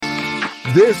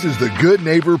This is the Good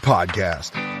Neighbor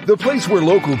Podcast, the place where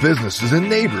local businesses and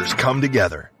neighbors come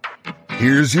together.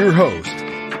 Here's your host,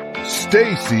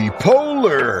 Stacy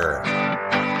Poehler.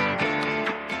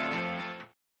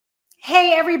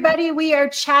 Hey, everybody. We are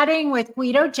chatting with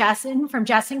Guido Jessen from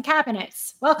Jessen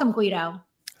Cabinets. Welcome, Guido.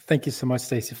 Thank you so much,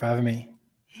 Stacy, for having me.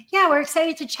 Yeah, we're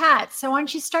excited to chat. So why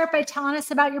don't you start by telling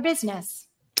us about your business?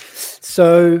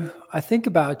 So I think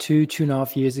about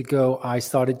 2.5 years ago, I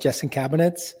started Jessen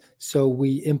Cabinets. So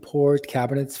we import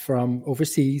cabinets from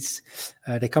overseas.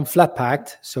 They come flat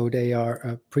packed, so they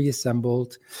are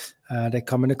pre-assembled. They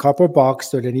come in a cardboard box,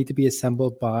 so they need to be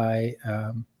assembled by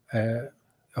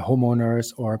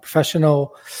homeowners or a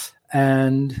professional.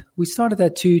 And we started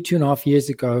that 2.5 years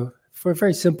ago for a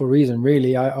very simple reason,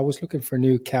 really. I was looking for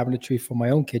new cabinetry for my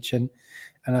own kitchen,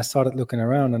 and I started looking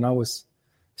around, and I was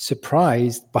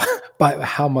surprised by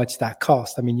how much that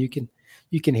cost. I mean, you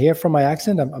can hear from my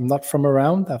accent, I'm not from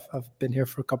around. I've been here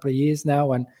for a couple of years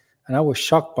now, and I was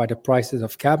shocked by the prices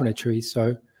of cabinetry.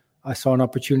 So I saw an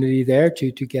opportunity there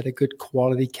to get a good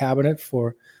quality cabinet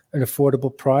for an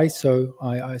affordable price. So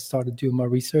I started doing my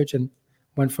research and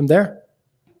went from there.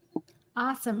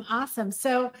 Awesome.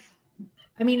 So,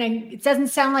 I mean, it doesn't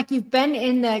sound like you've been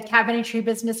in the cabinetry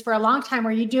business for a long time.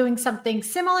 Are you doing something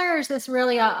similar, or is this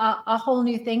really a whole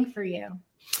new thing for you?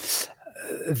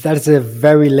 That is a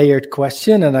very layered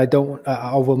question, and I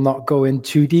will not go in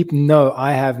too deep. No,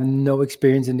 I have no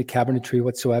experience in the cabinetry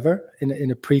whatsoever. In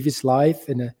a previous life,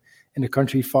 in a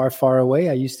country far, far away,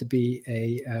 I used to be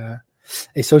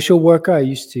a social worker. I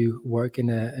used to work in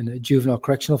a juvenile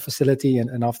correctional facility,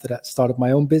 and after that, started my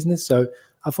own business. So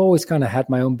I've always kind of had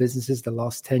my own businesses the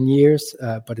last 10 years,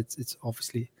 but it's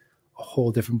obviously a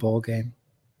whole different ball game.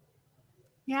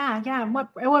 Yeah.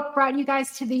 What brought you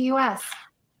guys to the U.S.?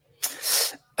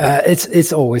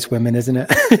 It's always women, isn't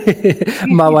it?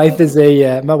 My wife is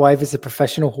a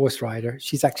professional horse rider.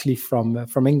 She's actually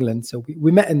from England, so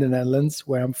we met in the Netherlands,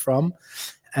 where I'm from,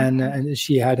 and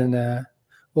she had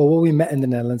when we met in the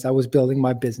Netherlands, I was building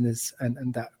my business,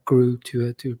 and that grew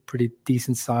to a pretty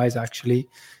decent size actually.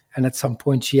 And at some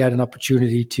point, she had an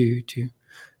opportunity to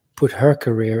put her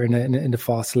career in the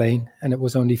fast lane, and it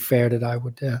was only fair that I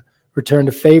would return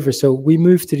the favor. So we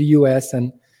moved to the U.S.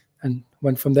 and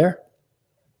went from there.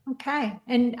 Okay.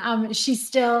 And she's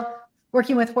still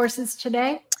working with horses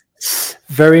today?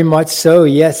 Very much so.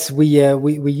 Yes, we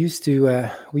used to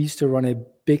run a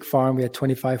big farm. We had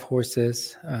 25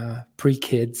 horses,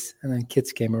 pre-kids, and then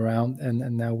kids came around,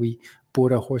 and now we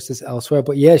bought our horses elsewhere.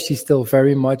 But yeah, she's still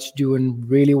very much doing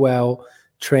really well.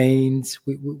 Trains.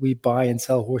 We buy and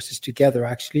sell horses together.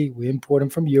 Actually, we import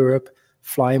them from Europe,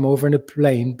 fly them over in a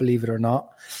plane. Believe it or not.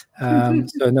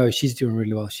 So no, she's doing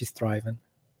really well. She's thriving.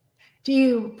 Do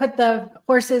you put the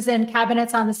horses and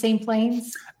cabinets on the same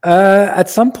planes?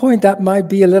 At some point, that might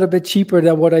be a little bit cheaper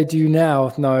than what I do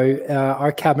now. No,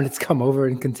 our cabinets come over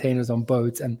in containers on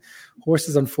boats, and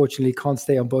horses, unfortunately, can't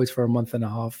stay on boats for a month and a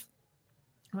half.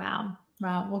 Wow.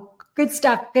 Well, good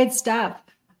stuff. Can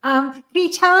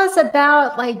you tell us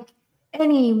about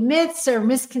any myths or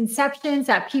misconceptions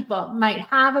that people might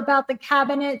have about the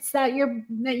cabinets that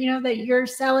you're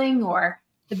selling, or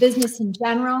the business in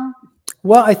general?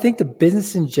 Well, I think the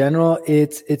business in general,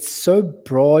 it's so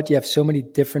broad. You have so many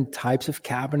different types of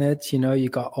cabinets. You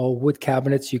got all wood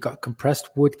cabinets. You got compressed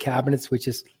wood cabinets, which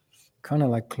is kind of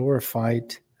like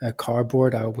glorified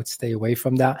cardboard. I would stay away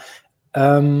from that.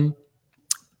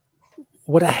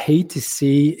 What I hate to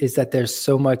see is that there's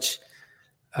so much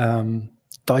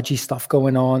dodgy stuff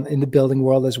going on in the building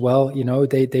world as well.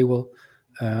 They will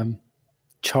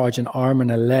charge an arm and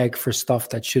a leg for stuff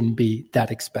that shouldn't be that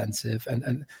expensive.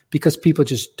 And because people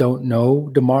just don't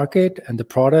know the market and the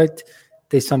product,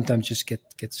 they sometimes just get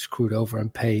screwed over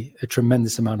and pay a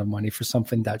tremendous amount of money for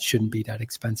something that shouldn't be that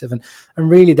expensive. And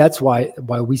really, that's why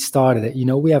we started it.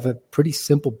 We have a pretty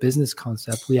simple business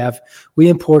concept. We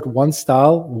import one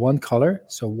style, one color.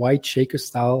 So white shaker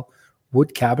style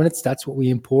wood cabinets, that's what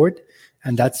we import.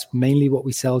 And that's mainly what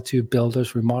we sell to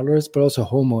builders, remodelers, but also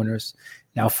homeowners.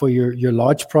 Now, for your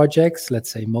large projects,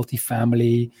 let's say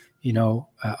multifamily,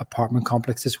 apartment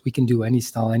complexes, we can do any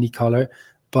style, any color.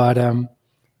 But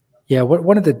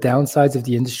one of the downsides of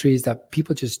the industry is that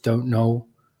people just don't know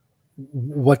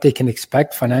what they can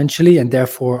expect financially, and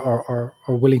therefore are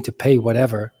willing to pay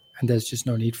whatever. And there's just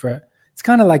no need for it. It's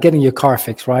kind of like getting your car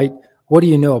fixed, right? What do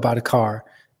you know about a car?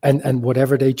 And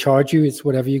whatever they charge you, it's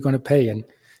whatever you're going to pay. And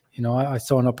I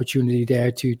saw an opportunity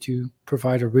there to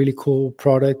provide a really cool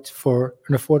product for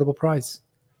an affordable price.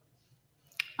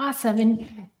 Awesome.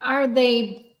 And are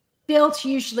they built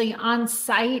usually on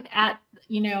site at,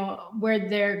 where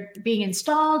they're being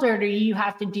installed, or do you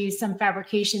have to do some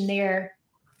fabrication there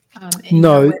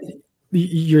No,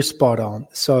 you're spot on.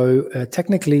 So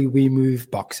technically we move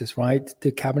boxes, right?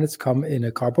 The cabinets come in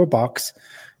a cardboard box.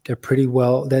 They're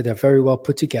they're very well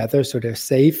put together, so they're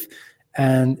safe.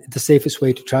 And the safest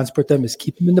way to transport them is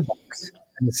keep them in the box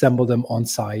and assemble them on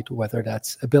site, whether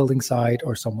that's a building site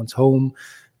or someone's home.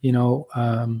 It's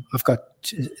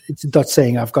a Dutch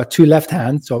saying, I've got two left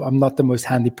hands, so I'm not the most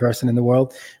handy person in the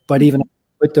world. But even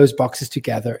with those boxes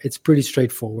together, it's pretty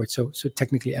straightforward. So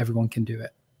technically everyone can do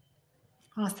it.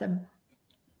 Awesome.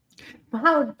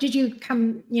 How did you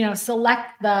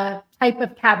select the type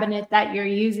of cabinet that you're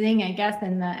using, I guess,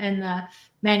 and the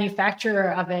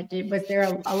manufacturer of it? Was there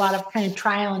a lot of kind of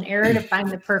trial and error to find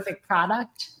the perfect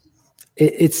product?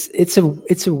 It's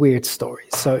a weird story.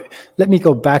 So let me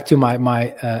go back to my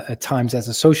times as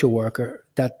a social worker.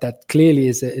 That clearly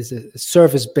is a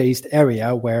service-based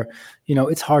area where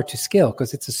it's hard to scale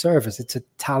because it's a service. It's a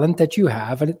talent that you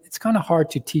have, and it's kind of hard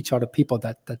to teach other people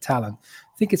that talent.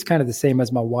 I think it's kind of the same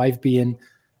as my wife being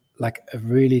like a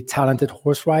really talented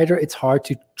horse rider. It's hard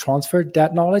to transfer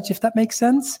that knowledge, if that makes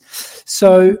sense.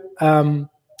 So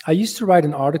I used to write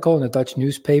an article in a Dutch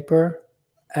newspaper,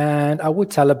 and I would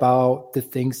tell about the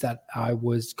things that I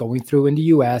was going through in the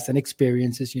US and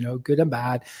experiences, good and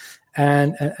bad.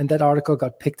 And that article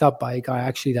got picked up by a guy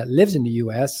actually that lives in the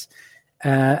US.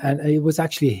 And it was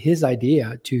actually his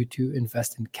idea to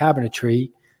invest in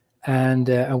cabinetry. And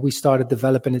we started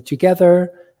developing it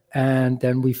together. And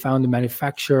then we found a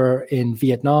manufacturer in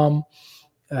Vietnam,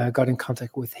 got in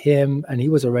contact with him, and he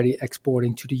was already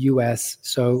exporting to the US.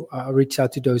 So I reached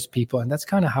out to those people, and that's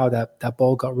kind of how that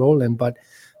ball got rolling. But,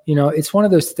 it's one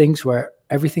of those things where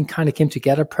everything kind of came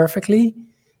together perfectly,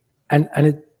 and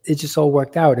it just all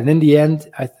worked out. And in the end,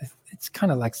 it's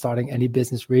kind of like starting any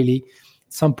business, really.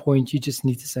 At some point, you just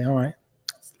need to say, all right,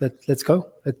 let's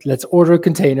go. Let's order a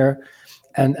container.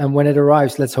 And when it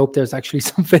arrives, let's hope there's actually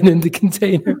something in the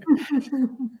container.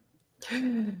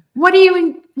 What do you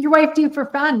and your wife do for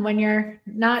fun when you're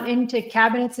not into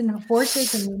cabinets and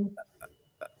horses?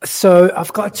 So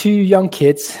I've got two young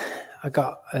kids. I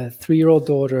got a 3-year-old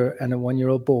daughter and a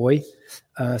 1-year-old boy.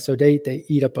 So they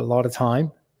eat up a lot of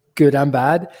time, good and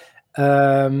bad.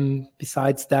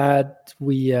 Besides that,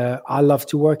 I love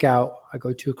to work out. I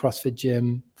go to a CrossFit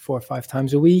gym 4 or 5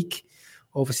 times a week.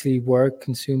 Obviously, work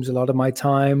consumes a lot of my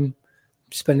time,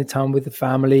 spending time with the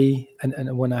family.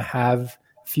 And when I have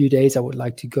a few days, I would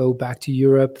like to go back to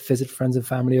Europe, visit friends and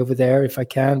family over there if I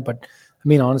can. But I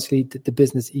mean, honestly, the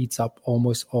business eats up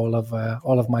almost all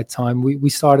of my time. We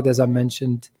started, as I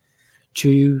mentioned,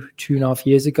 2.5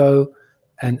 years ago.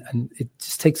 And it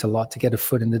just takes a lot to get a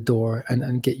foot in the door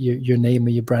and get your name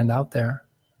and your brand out there.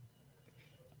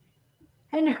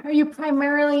 And are you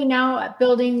primarily now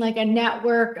building like a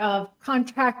network of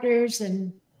contractors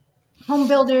and home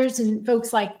builders and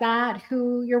folks like that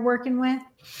who you're working with?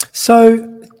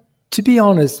 So to be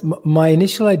honest, my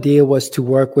initial idea was to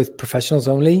work with professionals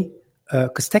only,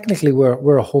 because technically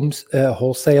we're a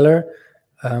wholesaler,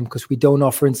 because we don't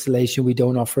offer installation, we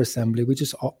don't offer assembly, we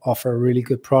just offer a really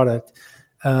good product.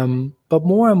 But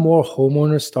more and more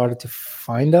homeowners started to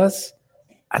find us,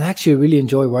 and I actually really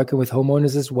enjoy working with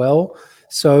homeowners as well.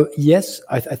 So yes,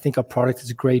 I think our product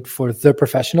is great for the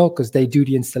professional because they do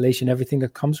the installation, everything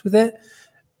that comes with it.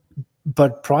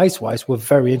 But price-wise, we're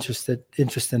very interested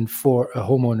for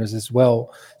homeowners as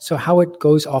well. So how it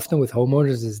goes often with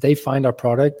homeowners is they find our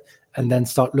product and then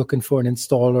start looking for an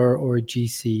installer or a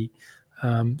GC.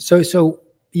 So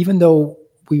even though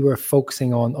we were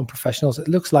focusing on professionals, it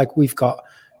looks like we've got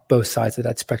both sides of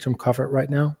that spectrum covered right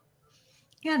now.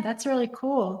 Yeah, that's really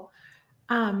cool.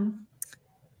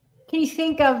 Can you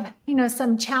think of,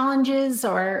 some challenges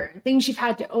or things you've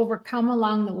had to overcome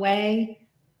along the way?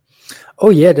 Oh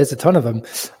yeah, there's a ton of them.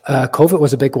 COVID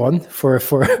was a big one for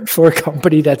a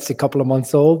company that's a couple of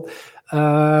months old.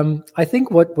 I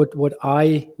think what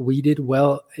we did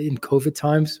well in COVID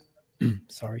times.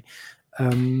 Sorry.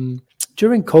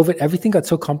 During COVID, everything got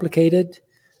so complicated.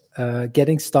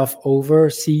 Getting stuff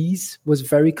overseas was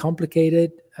very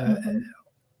complicated.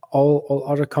 All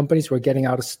other companies were getting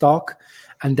out of stock.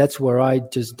 And that's where I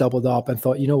just doubled up and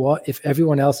thought, you know what, if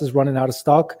everyone else is running out of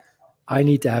stock, I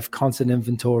need to have constant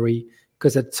inventory,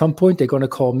 because at some point they're going to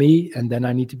call me and then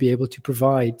I need to be able to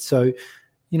provide. So,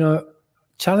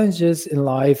 challenges in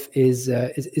life is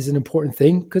an important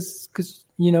thing because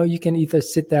you can either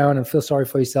sit down and feel sorry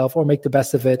for yourself or make the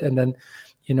best of it. And then,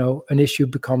 an issue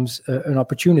becomes an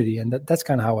opportunity. And that's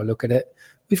kind of how I look at it.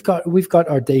 We've got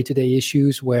our day-to-day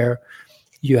issues where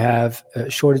you have a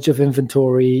shortage of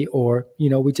inventory, or,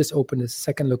 we just opened a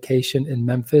second location in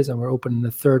Memphis and we're opening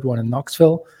the third one in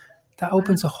Knoxville. That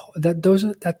opens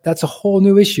that's a whole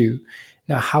new issue.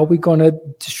 Now, how are we going to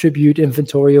distribute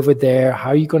inventory over there?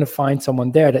 How are you going to find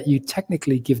someone there that you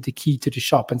technically give the key to the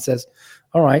shop and says,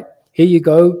 all right, here you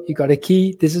go. You got a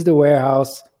key. This is the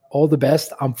warehouse. All the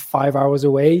best. I'm 5 hours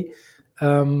away.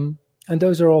 And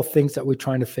those are all things that we're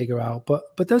trying to figure out.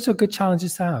 But those are good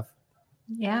challenges to have.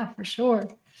 Yeah, for sure.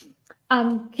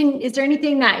 Is there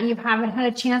anything that you haven't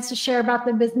had a chance to share about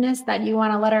the business that you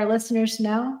want to let our listeners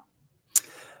know?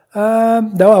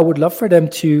 No, I would love for them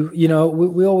to,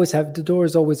 we always have, the door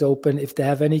is always open. If they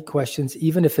have any questions,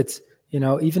 even if it's,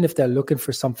 even if they're looking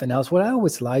for something else, what I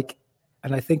always like,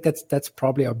 and I think that's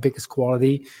probably our biggest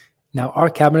quality. Now, our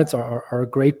cabinets are a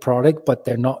great product, but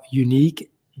they're not unique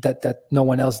that no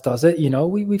one else does it.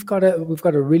 We've got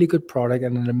a really good product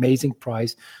and an amazing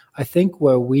price. I think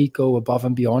where we go above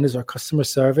and beyond is our customer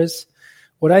service.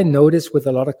 What I notice with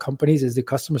a lot of companies is the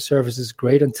customer service is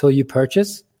great until you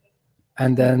purchase,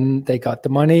 and then they got the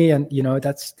money, and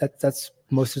that's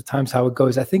most of the times how it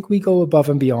goes. I think we go above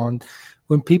and beyond.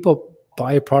 When people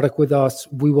buy a product with us,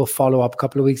 we will follow up a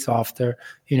couple of weeks after.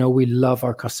 We love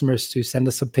our customers to send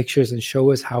us some pictures and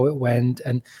show us how it went.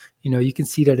 And, you can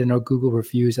see that in our Google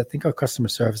reviews. I think our customer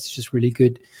service is just really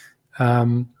good.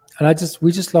 And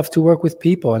we just love to work with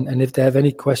people. And if they have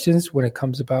any questions when it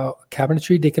comes about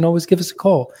cabinetry, they can always give us a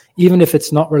call. Even if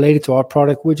it's not related to our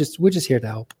product, we're just here to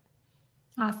help.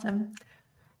 Awesome.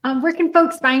 Where can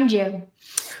folks find you?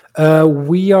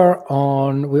 We have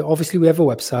a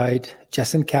website,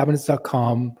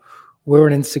 jessencabinets.com. We're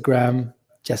on Instagram,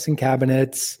 Jessen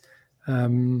Cabinets.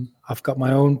 I've got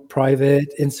my own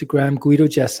private Instagram, Guido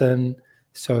Jessen.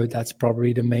 So that's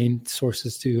probably the main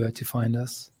sources to find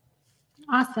us.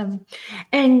 Awesome.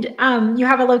 And you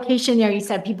have a location there, you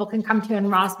said people can come to in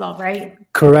Roswell, right?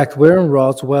 Correct. We're in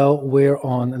Roswell. We're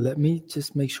on, let me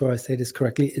just make sure I say this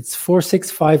correctly. It's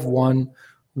 4651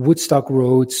 Woodstock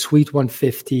Road, Suite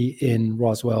 150 in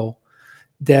Roswell.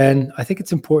 Then I think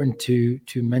it's important to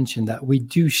mention that we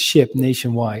do ship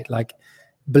nationwide. Like,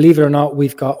 believe it or not,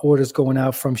 we've got orders going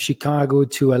out from Chicago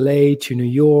to LA to New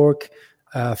York.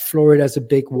 Florida's a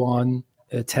big one.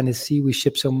 Tennessee, we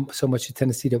ship so much to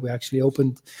Tennessee that we actually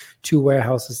opened 2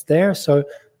 warehouses there. So,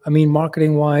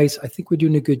 marketing wise, I think we're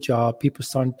doing a good job. People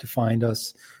starting to find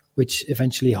us, which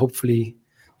eventually, hopefully,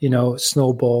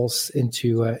 snowballs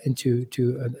into a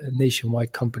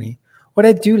nationwide company. What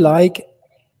I do like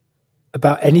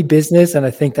about any business, and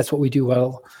I think that's what we do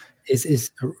well, is it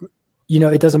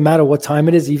doesn't matter what time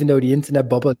it is, even though the internet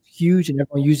bubble is huge and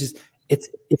everyone uses it's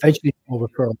eventually more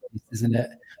referral based, isn't it?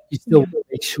 You still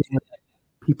make sure that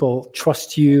people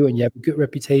trust you and you have a good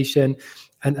reputation,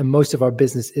 and most of our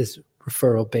business is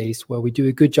referral based, where we do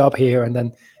a good job here and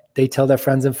then they tell their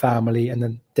friends and family, and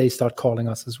then they start calling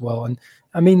us as well. And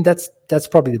that's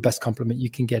probably the best compliment you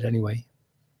can get anyway.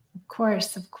 Of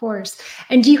course.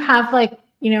 And do you have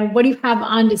what do you have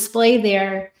on display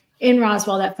there in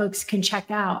Roswell that folks can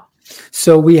check out?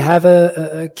 So we have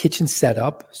a kitchen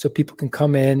setup so people can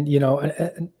come in,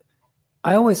 and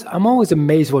I'm always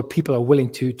amazed what people are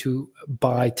willing to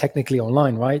buy technically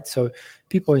online, right? So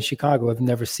people in Chicago have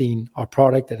never seen our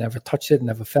product, they never touched it,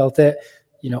 never felt it.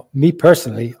 Me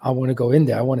personally, I want to go in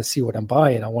there. I want to see what I'm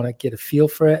buying. I want to get a feel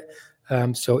for it.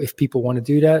 So if people want to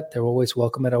do that, they're always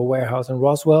welcome at our warehouse in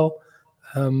Roswell.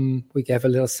 We have a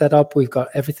little setup. We've got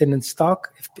everything in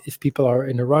stock. If people are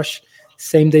in a rush,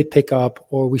 same day pickup,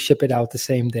 or we ship it out the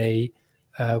same day,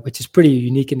 which is pretty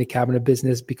unique in the cabinet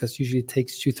business because usually it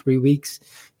takes 2-3 weeks.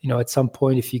 At some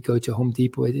point, if you go to Home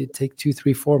Depot, it takes 2,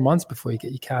 3, 4 months before you get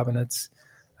your cabinets.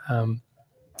 I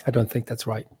don't think that's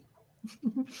right.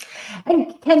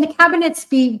 And can the cabinets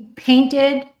be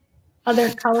painted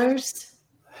other colors?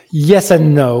 Yes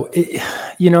and no.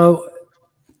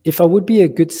 If I would be a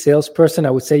good salesperson,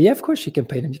 I would say, yeah, of course you can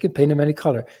paint them. You can paint them any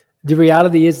color. The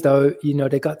reality is, though,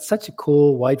 they got such a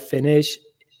cool white finish.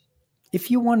 If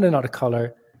you want another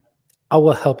color, I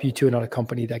will help you to another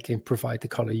company that can provide the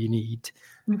color you need.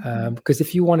 Mm-hmm. Because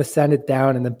if you want to sand it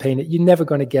down and then paint it, you're never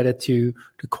going to get it to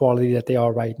the quality that they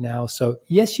are right now. So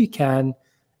yes, you can.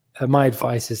 My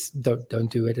advice is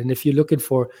don't do it. And if you're looking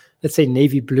for, let's say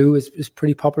navy blue is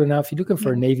pretty popular now. If you're looking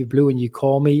for a navy blue and you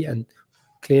call me and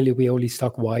clearly we only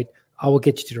stock white, I will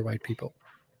get you to the right people.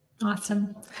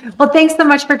 Awesome. Well, thanks so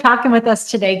much for talking with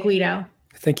us today, Guido.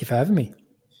 Thank you for having me.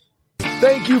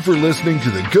 Thank you for listening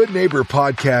to the Good Neighbor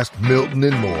Podcast, Milton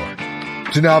and More.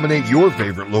 To nominate your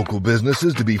favorite local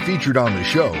businesses to be featured on the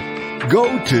show, go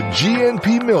to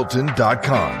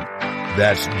gnpmilton.com.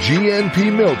 That's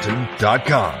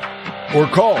gnpmilton.com. Or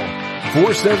call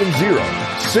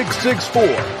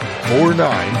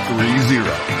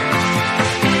 470-664-4930.